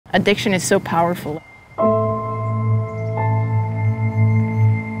Addiction is so powerful.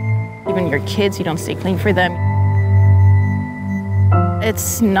 Even your kids, you don't stay clean for them.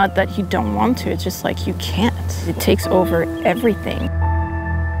 It's not that you don't want to, it's just like you can't. It takes over everything.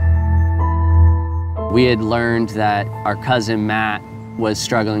 We had learned that our cousin Matt was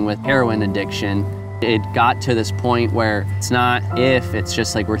struggling with heroin addiction. It got to this point where it's not if, it's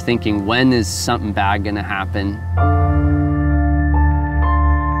just like we're thinking, when is something bad gonna happen?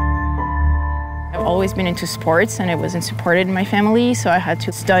 I've always been into sports and it wasn't supported in my family, so I had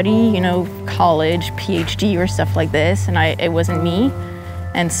to study, college, PhD or stuff like this, and it wasn't me.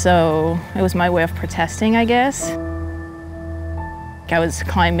 And so it was my way of protesting, I guess. I was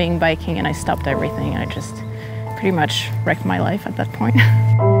climbing, biking, and I stopped everything, and I just pretty much wrecked my life at that point.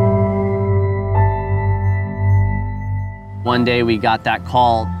 One day we got that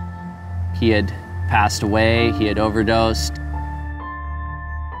call. He had passed away, he had overdosed.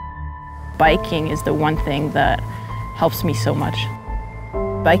 Biking is the one thing that helps me so much.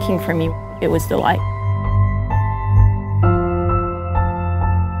 Biking for me, it was the light.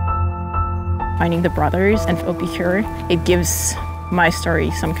 Finding the brothers and OpiCure, it gives my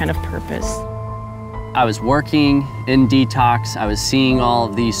story some kind of purpose. I was working in detox, I was seeing all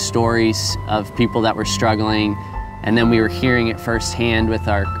of these stories of people that were struggling, and then we were hearing it firsthand with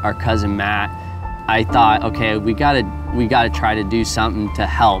our cousin Matt. I thought, okay, we gotta try to do something to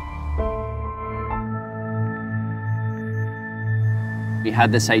help. We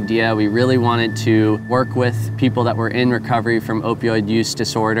had this idea, we really wanted to work with people that were in recovery from opioid use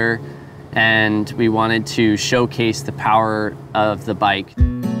disorder, and we wanted to showcase the power of the bike.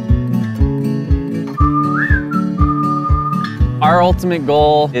 Our ultimate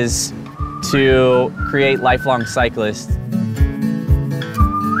goal is to create lifelong cyclists.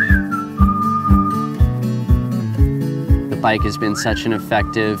 The bike has been such an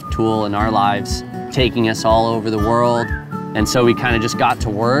effective tool in our lives, taking us all over the world. And so we kind of just got to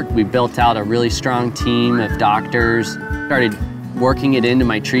work. We built out a really strong team of doctors, started working it into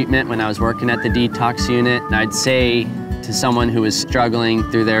my treatment when I was working at the detox unit. And I'd say to someone who was struggling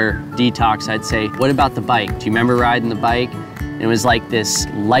through their detox, I'd say, what about the bike? Do you remember riding the bike? And it was like this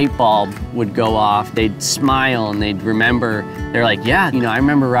light bulb would go off. They'd smile and they'd remember. They're like, yeah, I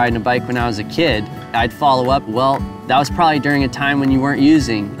remember riding a bike when I was a kid. I'd follow up, well, that was probably during a time when you weren't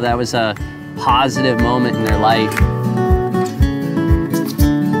using. That was a positive moment in their life.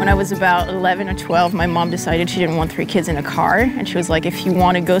 When I was about 11 or 12, my mom decided she didn't want 3 kids in a car. And she was like, if you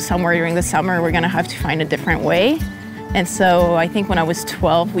want to go somewhere during the summer, we're going to have to find a different way. And so I think when I was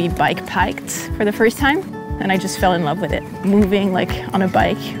 12, we bike-piked for the first time. And I just fell in love with it. Moving on a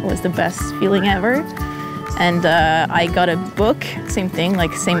bike was the best feeling ever. And I got a book, same thing,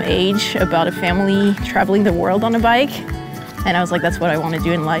 same age, about a family traveling the world on a bike. And I was like, that's what I want to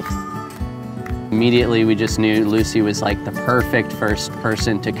do in life. Immediately, we just knew Lucy was like the perfect first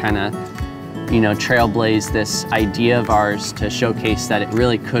person to kind of, trailblaze this idea of ours to showcase that it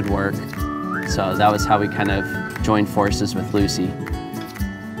really could work. So that was how we kind of joined forces with Lucy.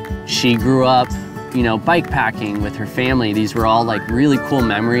 She grew up, bike packing with her family. These were all really cool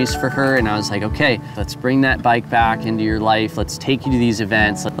memories for her. And I was like, okay, let's bring that bike back into your life. Let's take you to these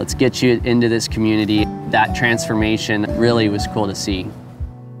events. Let's get you into this community. That transformation really was cool to see.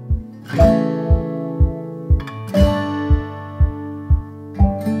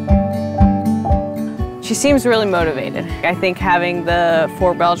 She seems really motivated. I think having the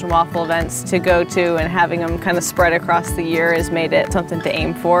 4 Belgian Waffle events to go to and having them kind of spread across the year has made it something to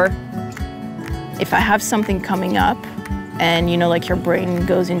aim for. If I have something coming up and your brain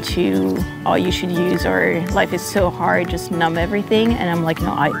goes into, oh, you should use, or life is so hard, just numb everything, and I'm like,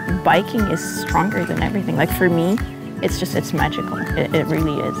 no, biking is stronger than everything. For me, it's magical. It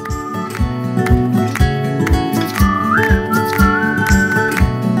really is.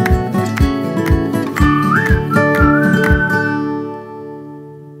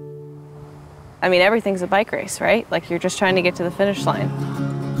 I mean, everything's a bike race, right? You're just trying to get to the finish line.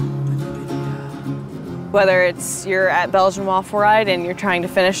 Whether it's you're at Belgian Waffle Ride and you're trying to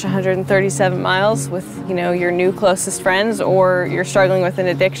finish 137 miles with, your new closest friends, or you're struggling with an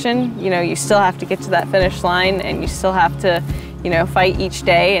addiction, you still have to get to that finish line, and you still have to, fight each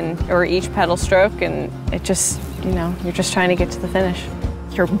day or each pedal stroke, and it just, you're just trying to get to the finish.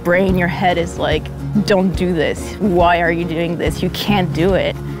 Your brain, your head is like, don't do this. Why are you doing this? You can't do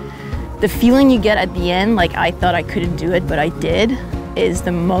it. The feeling you get at the end, I thought I couldn't do it, but I did, is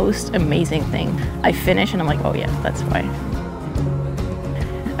the most amazing thing. I finish and I'm like, oh yeah, that's why.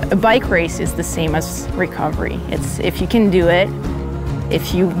 A bike race is the same as recovery. It's if you can do it,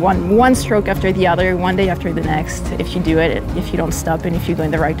 If you want one stroke after the other, one day after the next, if you do it, if you don't stop and if you go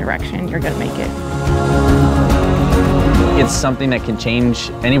in the right direction, you're gonna make it. It's something that can change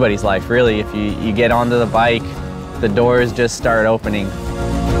anybody's life, really. If you get onto the bike, the doors just start opening.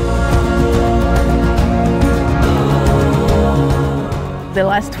 The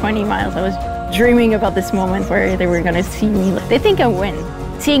last 20 miles, I was dreaming about this moment where they were gonna see me. They think I win.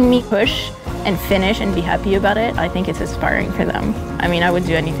 Seeing me push and finish and be happy about it, I think it's inspiring for them. I mean, I would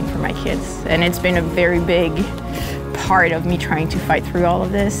do anything for my kids, and it's been a very big part of me trying to fight through all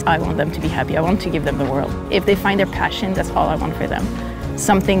of this. I want them to be happy. I want to give them the world. If they find their passion, that's all I want for them.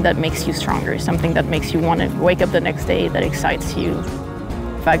 Something that makes you stronger, something that makes you want to wake up the next day, that excites you.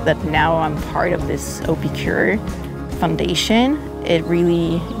 The fact that now I'm part of this OpiCure Foundation, it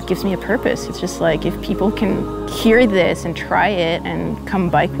really gives me a purpose. It's just like, if people can hear this and try it and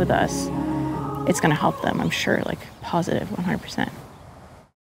come bike with us, it's gonna help them, I'm sure, like positive, 100%.